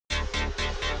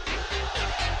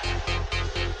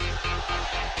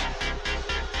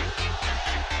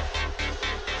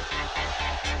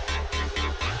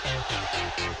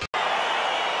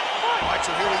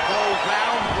so here we go.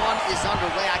 Round one is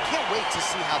underway. I can't wait to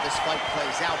see how this fight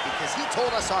plays out because he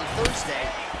told us on Thursday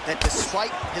that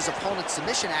despite his opponent's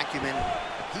submission acumen,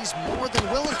 he's more than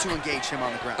willing to engage him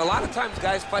on the ground. A lot of times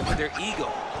guys fight with their ego.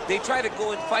 They try to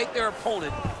go and fight their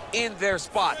opponent in their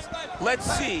spots. Let's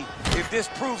see if this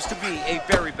proves to be a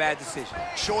very bad decision.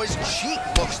 Choi's cheek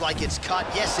looks like it's cut.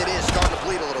 Yes, it is. Starting to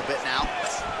bleed a little bit now.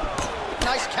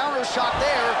 Nice counter shot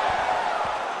there.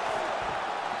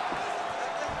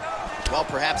 Well,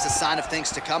 perhaps a sign of things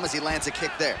to come as he lands a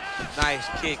kick there. Nice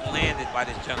kick landed by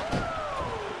this gentleman.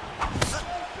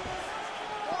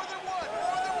 More than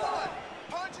one.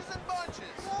 Punches and bunches.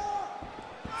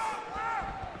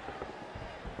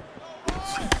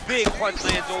 Big punch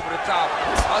lands over the top.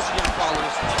 How's he gonna follow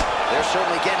this? They're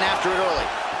certainly getting after it early.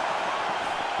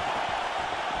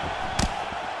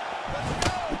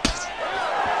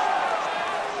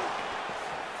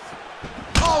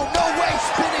 Oh, no way,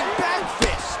 spinning back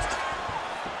fist.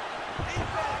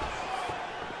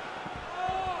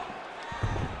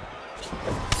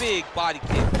 Big body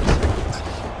kick.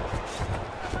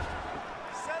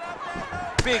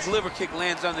 Big liver kick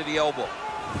lands under the elbow.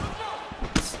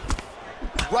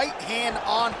 Right hand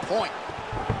on point.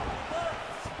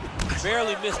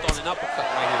 Barely missed on an uppercut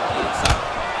right here on the inside.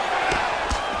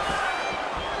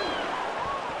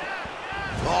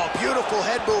 Oh, beautiful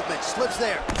head movement. Slips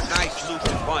there. Nice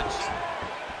looping punch.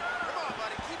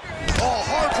 Oh,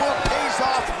 hard work pays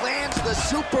off. Lands the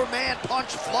Superman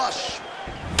punch flush.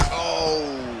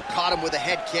 Oh, caught him with a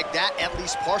head kick. That at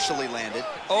least partially landed.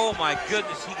 Oh my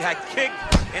goodness, he got kicked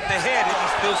in the head and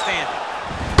he's still standing.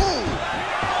 Ooh.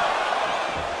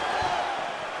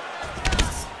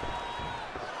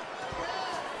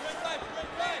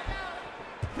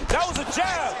 That was a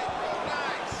jab.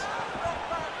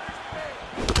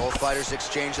 Both fighters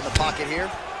exchange in the pocket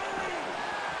here.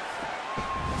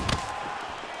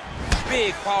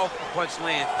 Big, powerful punch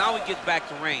lands. Now he gets back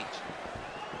to range.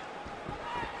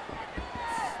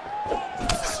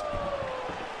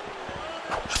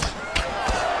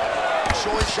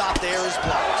 Choi's shot there is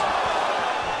blocked.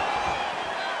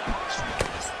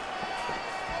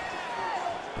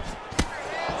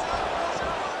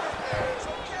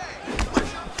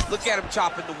 Look at him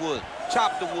chopping the wood.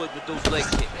 Chop the wood with those leg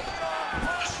kicks.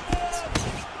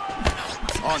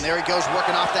 Oh, and there he goes,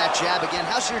 working off that jab again.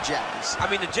 How's your jab? I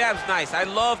mean, the jab's nice. I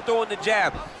love throwing the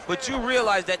jab, but you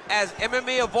realize that as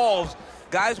MMA evolves,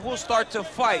 guys will start to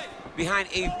fight behind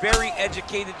a very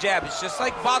educated jab. It's just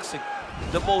like boxing.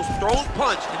 The most thrown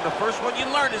punch, and the first one you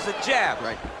learn is a jab.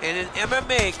 Right. And in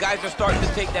MMA, guys are starting to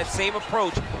take that same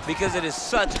approach because it is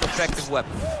such an effective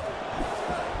weapon.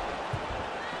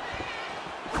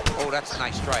 Oh, that's a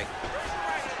nice strike.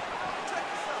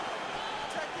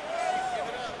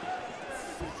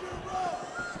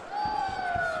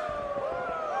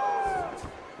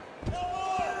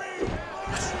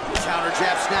 Counter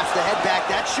jab snaps the head back.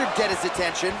 That should get his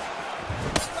attention.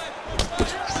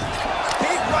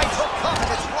 Big right hook coming.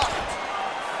 It's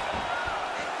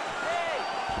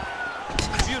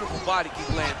blocked. Beautiful body kick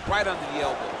land right under the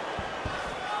elbow.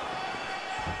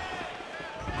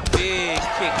 Big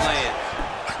kick lands.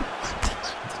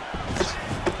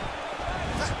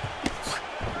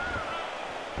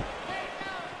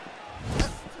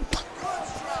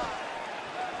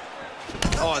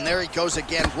 Oh, and there he goes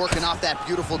again, working off that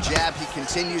beautiful jab. He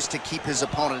continues to keep his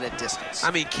opponent at distance. I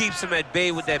mean, keeps him at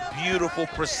bay with that beautiful,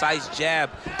 precise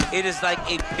jab. It is like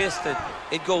a piston.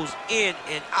 It goes in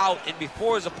and out, and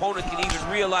before his opponent can even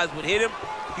realize what hit him,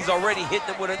 he's already hitting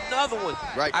him with another one.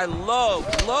 Right. I love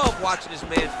watching this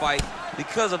man fight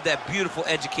because of that beautiful,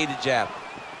 educated jab.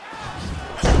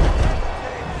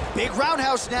 Big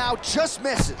roundhouse now, just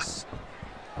misses.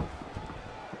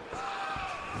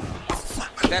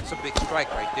 That's a big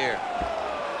strike right there.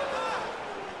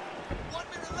 1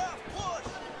 minute left.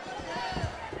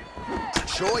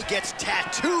 Push. Choi gets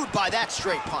tattooed by that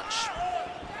straight punch.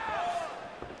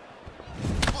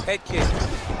 Head kick. And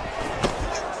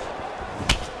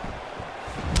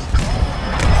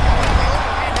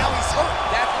now he's hurt.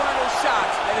 That's one of those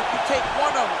shots that if you take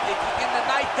one of them, in the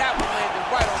night, that one landed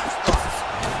right on the spot.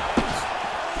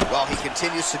 Well, he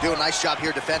continues to do a nice job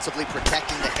here defensively,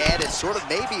 protecting the head and sort of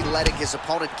maybe letting his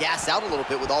opponent gas out a little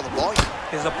bit with all the volume.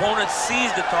 His opponent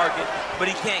sees the target, but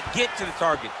he can't get to the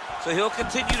target. So he'll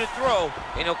continue to throw,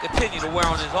 and he'll continue to wear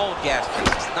on his own gas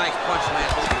tank. Nice punch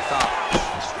lands over the top.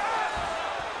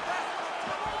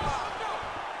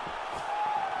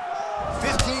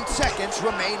 15 seconds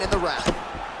remain in the round.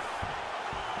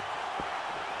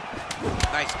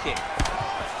 Nice kick.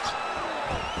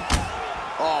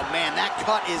 Oh, man, that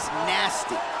cut is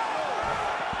nasty.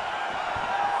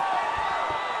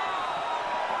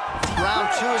 round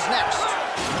 2 is next.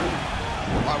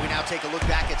 All right, we now take a look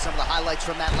back at some of the highlights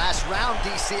from that last round,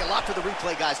 DC. A lot for the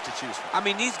replay guys to choose from. I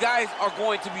mean, these guys are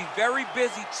going to be very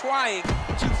busy trying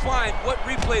to find what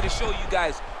replay to show you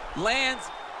guys. Lands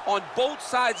on both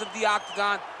sides of the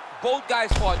octagon. Both guys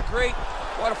fought great.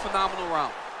 What a phenomenal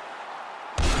round.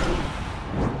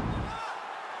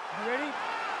 You ready?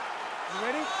 You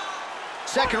ready?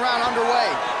 Second round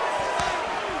underway.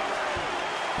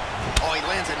 Oh, he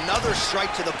lands another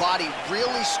strike to the body,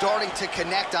 really starting to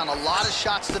connect on a lot of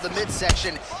shots to the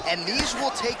midsection, and these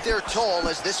will take their toll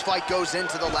as this fight goes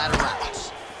into the latter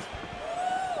rounds.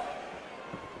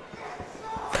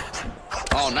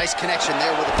 Oh, nice connection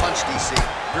there with a punch, DC.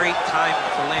 Great time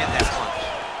to land that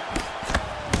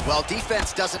punch. Well,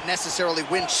 defense doesn't necessarily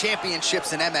win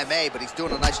championships in MMA, but he's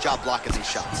doing a nice job blocking these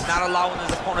shots. Not allowing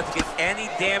his opponent to get any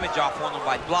damage off on him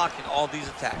by blocking all these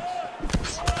attacks.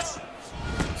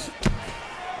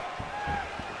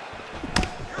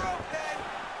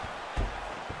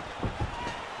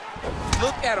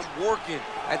 Look at him working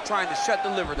at trying to shut the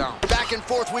liver down. Back and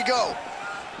forth we go.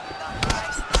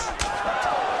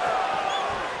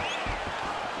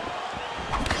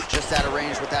 Just out of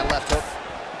range with that left hook.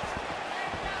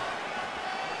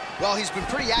 Well, he's been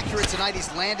pretty accurate tonight.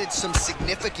 He's landed some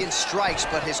significant strikes,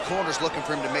 but his corner's looking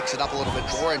for him to mix it up a little bit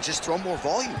more and just throw more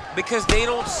volume. Because they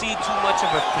don't see too much of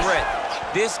a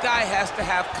threat. This guy has to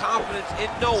have confidence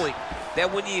in knowing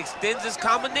that when he extends his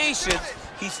combinations,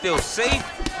 he's still safe,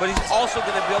 but he's also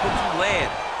going to be able to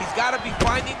land. He's got to be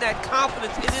finding that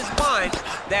confidence in his mind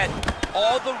that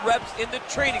all the reps in the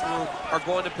training room are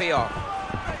going to pay off.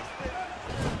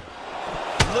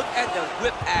 Look at the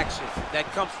whip action that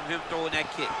comes from him throwing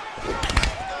that kick.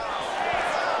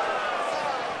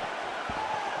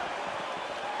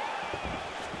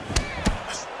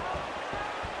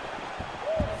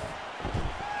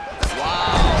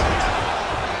 Wow.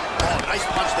 Oh, nice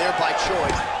punch there by Choi.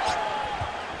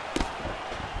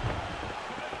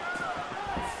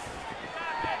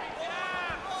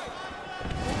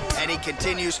 And he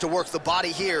continues to work the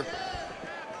body here.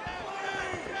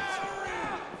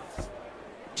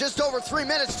 Just over 3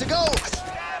 minutes to go.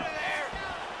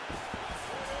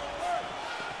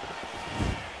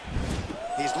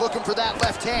 He's looking for that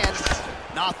left hand.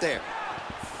 Not there.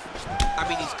 I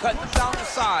mean, he's cutting down the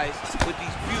size with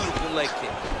these beautiful leg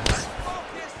kicks.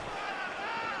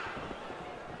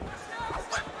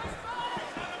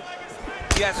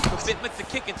 He has a commitment to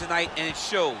kicking tonight, and it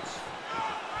shows.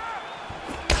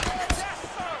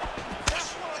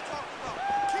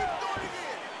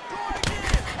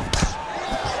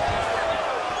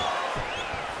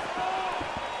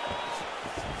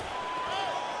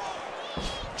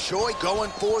 Choi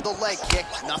going for the leg kick.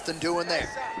 Nothing doing there.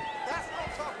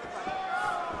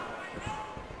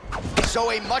 So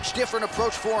a much different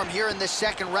approach for him here in this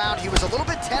second round. He was a little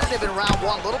bit tentative in round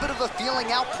 1, a little bit of a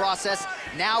feeling out process.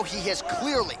 Now he has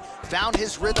clearly found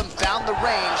his rhythm, found the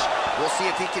range. We'll see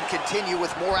if he can continue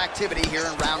with more activity here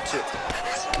in round 2.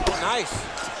 Nice.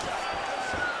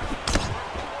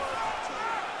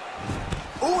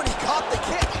 Ooh, and he caught the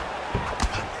kick.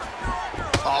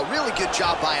 Oh, really good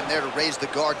job by him there to raise the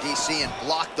guard, DC, and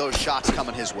block those shots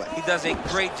coming his way. He does a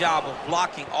great job of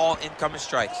blocking all incoming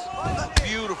strikes.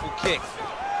 Beautiful kick.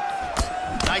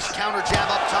 Nice counter jab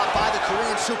up top by the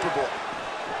Korean Superboy.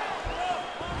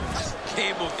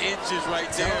 Game of inches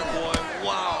right there, boy.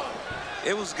 Wow.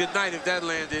 It was good night if that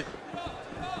landed.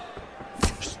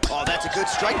 Oh, that's a good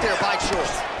strike there by Choi.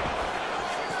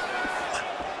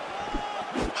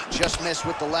 Just missed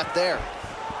with the left there.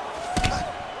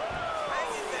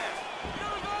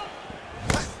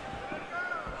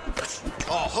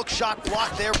 Oh, hook shot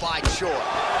blocked there by Choi.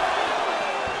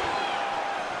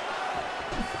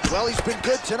 Well, he's been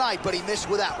good tonight, but he missed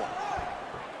with that one.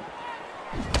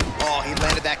 Oh, he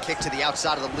landed that kick to the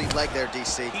outside of the lead leg there,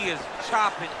 DC. He is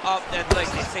chopping up that leg.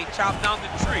 They say chop down the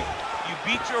tree. You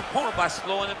beat your opponent by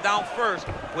slowing him down first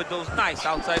with those nice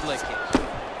outside leg kicks.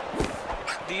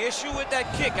 The issue with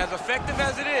that kick, as effective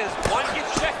as it is, one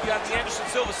gets checked, you have the Anderson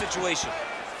Silva situation.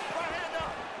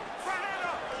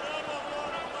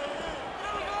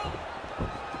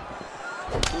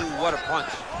 Ooh, what a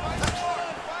punch.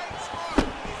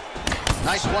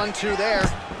 Nice 1-2 there.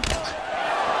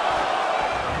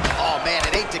 Oh, man,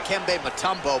 it ain't Dikembe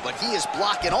Mutombo, but he is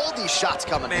blocking all these shots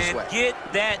coming this way. Man, get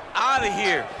that out of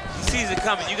here. He sees it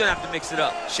coming. You're going to have to mix it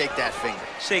up. Shake that finger.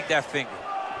 Shake that finger.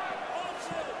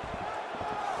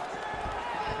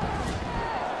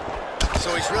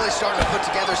 So he's really starting to put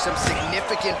together some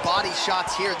significant body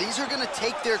shots here. These are going to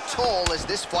take their toll as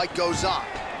this fight goes on.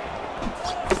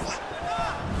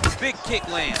 Big kick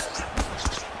lands.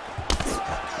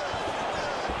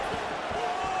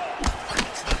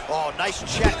 Oh, nice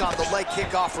check on the leg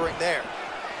kick offering there.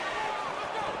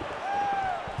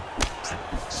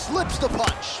 Slips the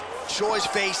punch. Choi's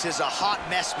face is a hot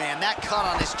mess, man. That cut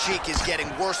on his cheek is getting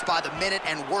worse by the minute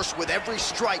and worse with every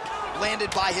strike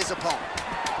landed by his opponent.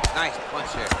 Nice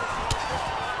punch there.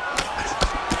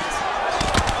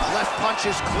 Left punch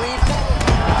is clean.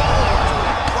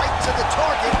 Right to the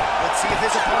target. Let's see if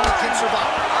his opponent can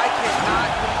survive. I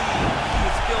cannot believe he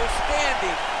is still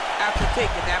standing after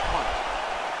taking that punch.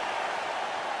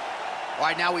 All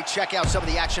right, now we check out some of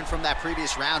the action from that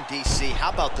previous round, DC.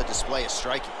 How about the display of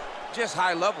striking? Just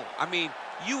high level. I mean,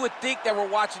 you would think that we're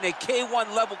watching a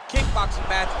K1 level kickboxing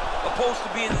match opposed to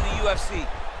being in the UFC.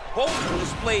 Both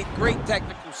displayed great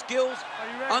technical skills,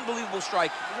 unbelievable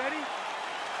striking. Ready?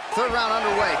 Third round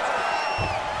underway.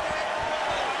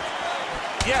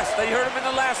 Yes, they heard him in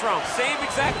the last round. Same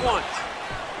exact one.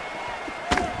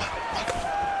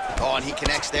 Oh, and he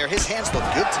connects there. His hands look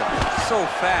good to him. So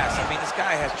fast. I mean, this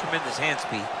guy has tremendous hand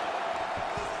speed.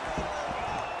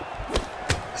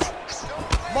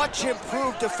 Much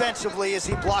improved defensively as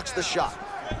he blocks the shot.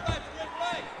 Gets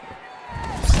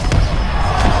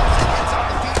on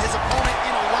the feet. His opponent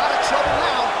in a lot of trouble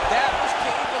now. That was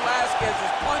Cain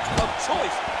Velasquez's punch of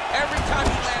choice. Every time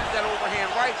he landed that overhand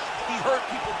right, he hurt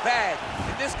people bad.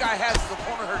 And this guy has his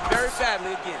opponent hurt very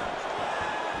badly again.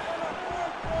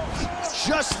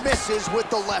 Just misses with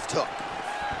the left hook.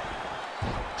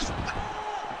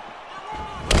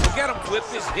 Look at him whip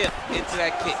his hip into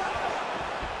that kick.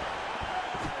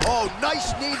 Oh,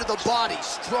 nice knee to the body.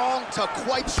 Strong to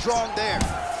quite strong there.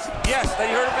 Yes,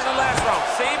 they heard him in the last round.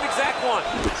 Same exact one.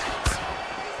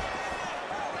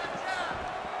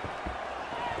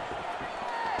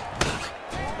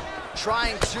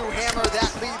 Trying to hammer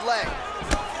that lead leg.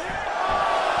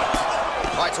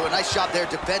 All right, so a nice job there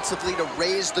defensively to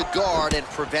raise the guard and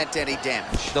prevent any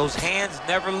damage. Those hands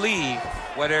never leave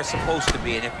where they're supposed to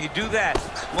be. And if you do that,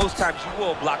 most times you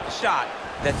will block the shot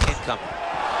that's incoming.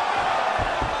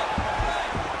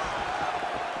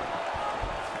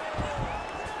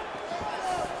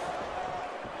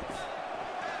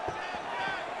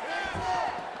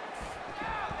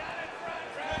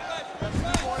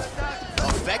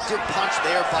 Effective punch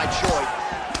there by Choi.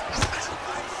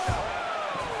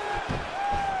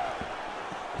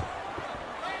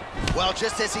 Well,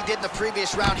 just as he did in the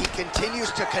previous round, he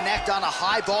continues to connect on a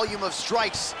high volume of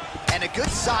strikes. And a good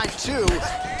sign, too,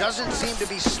 doesn't seem to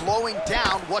be slowing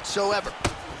down whatsoever.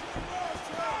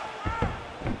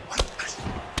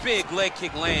 Big leg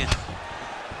kick lands.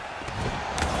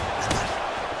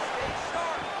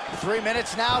 3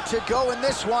 minutes now to go in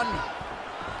this one.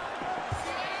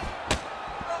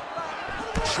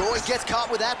 Choi gets caught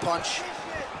with that punch.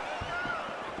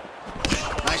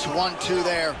 Nice 1-2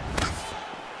 there.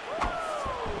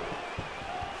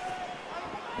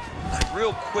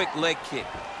 Real quick leg kick.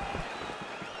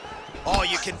 Oh,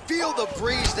 you can feel the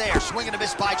breeze there. Swing and a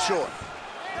miss by Choi.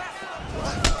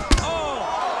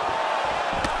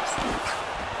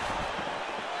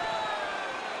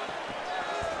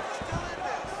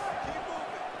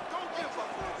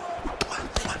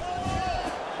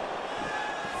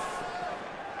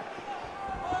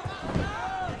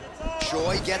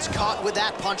 Choi gets caught with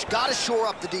that punch. Got to shore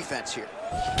up the defense here. Over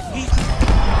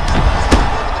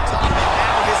the top, and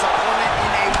now his opponent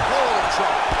in a world of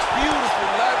trouble. Beautiful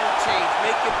level change.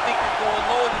 Make him think you're going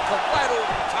low and you come right over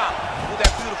the top with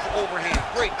that beautiful overhand.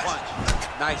 Great punch.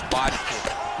 Nice body kick.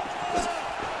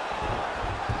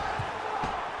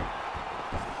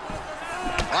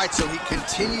 All right, so he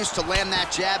continues to land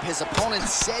that jab. His opponent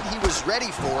said he was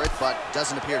ready for it, but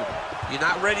doesn't appear to be. You're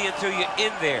not ready until you're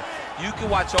in there. You can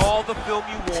watch all the film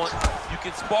you want. You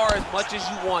can spar as much as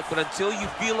you want, but until you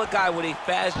feel a guy with a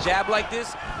fast jab like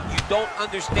this, you don't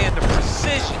understand the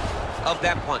precision of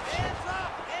that punch.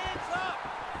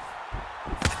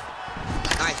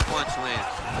 Nice punch lands.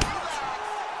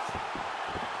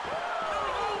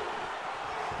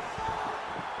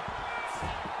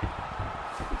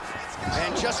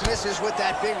 And just misses with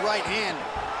that big right hand.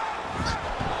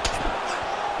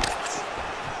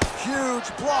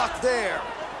 Huge block there.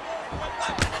 3,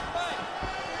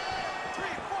 4,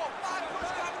 5 push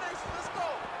combination. Let's go.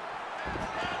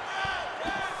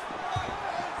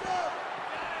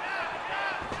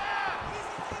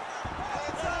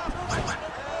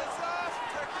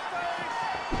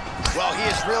 Well, he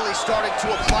is really starting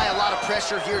to apply a lot of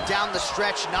pressure here down the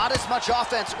stretch. Not as much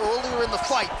offense earlier in the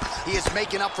fight. He is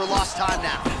making up for lost time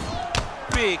now.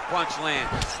 Big punch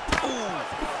lands. Ooh.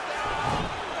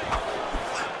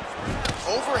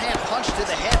 Overhand punch to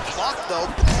the head, blocked though.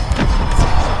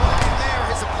 There,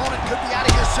 his opponent could be out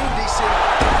of here soon, DC. When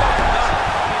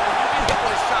you get hit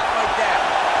with a shot like that,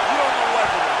 you don't know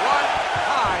whether to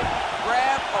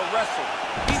wrestle.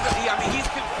 I mean, he's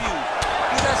confused.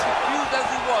 He's as confused as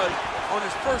he was on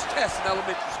his first test in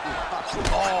elementary school.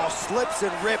 Oh, slips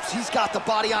and rips. He's got the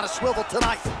body on a swivel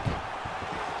tonight.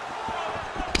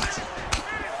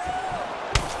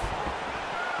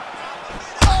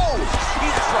 Oh! He's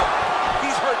in trouble.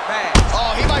 He's hurt bad.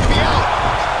 Oh, he might be out.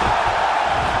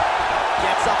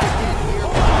 Gets up again here.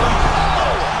 Oh!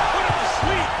 Put him to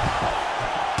sleep.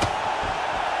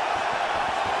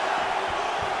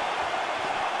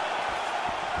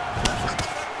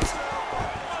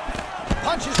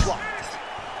 Punches blocked.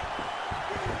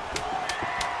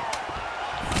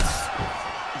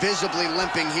 Visibly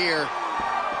limping here.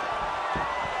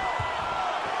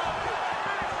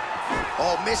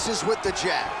 Oh, misses with the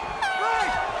jab.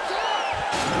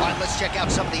 All right, let's check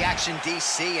out some of the action,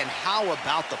 DC, and how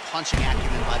about the punching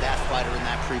acumen by that fighter in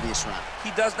that previous round?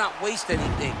 He does not waste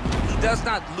anything. He does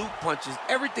not loop punches.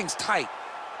 Everything's tight.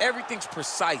 Everything's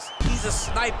precise. He's a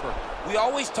sniper. We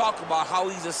always talk about how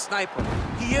he's a sniper.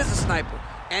 He is a sniper,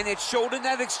 and it showed in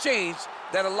that exchange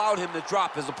that allowed him to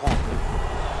drop his opponent.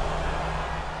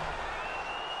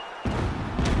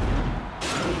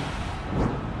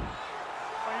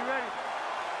 Are you ready?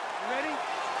 You ready?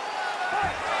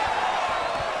 Fight!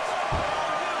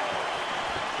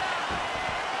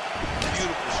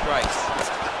 Beautiful strikes.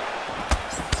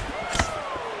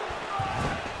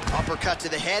 Uppercut to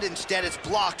the head. Instead, it's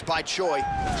blocked by Choi.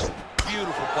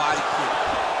 Beautiful body kick.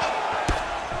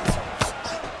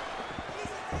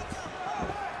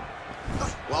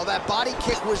 Well, that body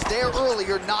kick was there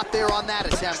earlier, not there on that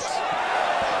attempt.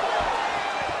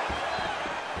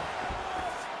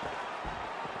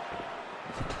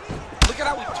 Look at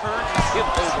how he turns his hip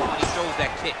over when he throws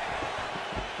that kick.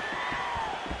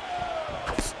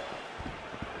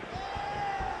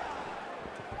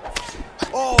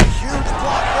 Oh, huge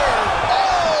block there.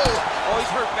 Oh! Oh,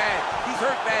 he's hurt bad. He's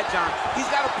hurt bad, John. He's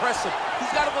got to press him.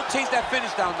 He's got to go chase that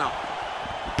finish down now.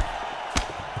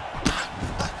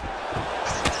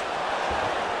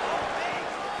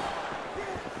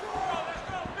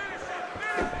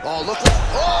 Oh, look.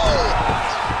 Oh!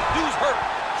 Dude's hurt.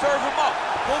 Serve him up.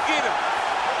 Go get him.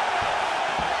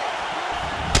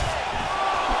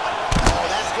 Oh,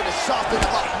 that's going to soften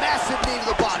him up. Massive knee to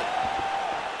the body.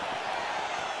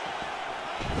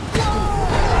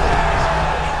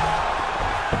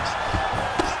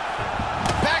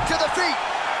 Back to the feet.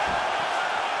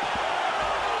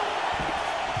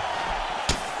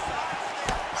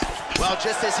 Well,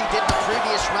 just as he did in the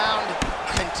previous round,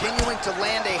 continuing to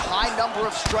land a high number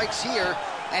of strikes here,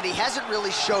 and he hasn't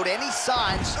really showed any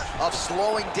signs of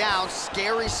slowing down.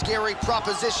 Scary, scary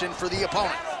proposition for the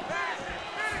opponent.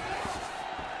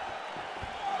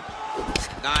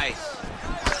 Nice.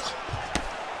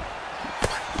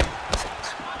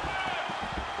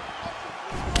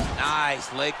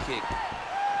 Nice leg kick.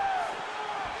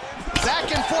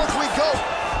 Back and forth we go.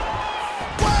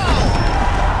 Wow!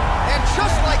 And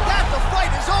just like that, the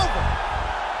fight is over.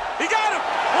 He got him.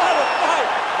 What a fight.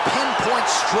 Pinpoint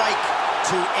strike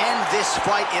to end this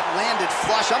fight. It landed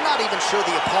flush. I'm not even sure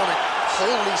the opponent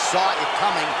wholly saw it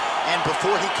coming, and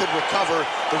before he could recover,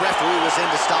 the referee was in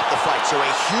to stop the fight. So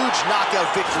a huge knockout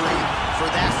victory for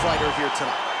that fighter here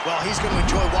tonight. Well, he's going to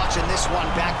enjoy watching this one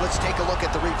back. Let's take a look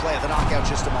at the replay of the knockout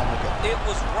just a moment ago. It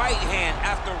was right hand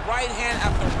after right hand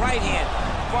after right hand.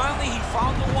 Finally, he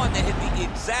found the one that hit the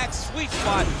exact sweet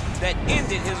spot that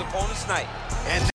ended his opponent's night. And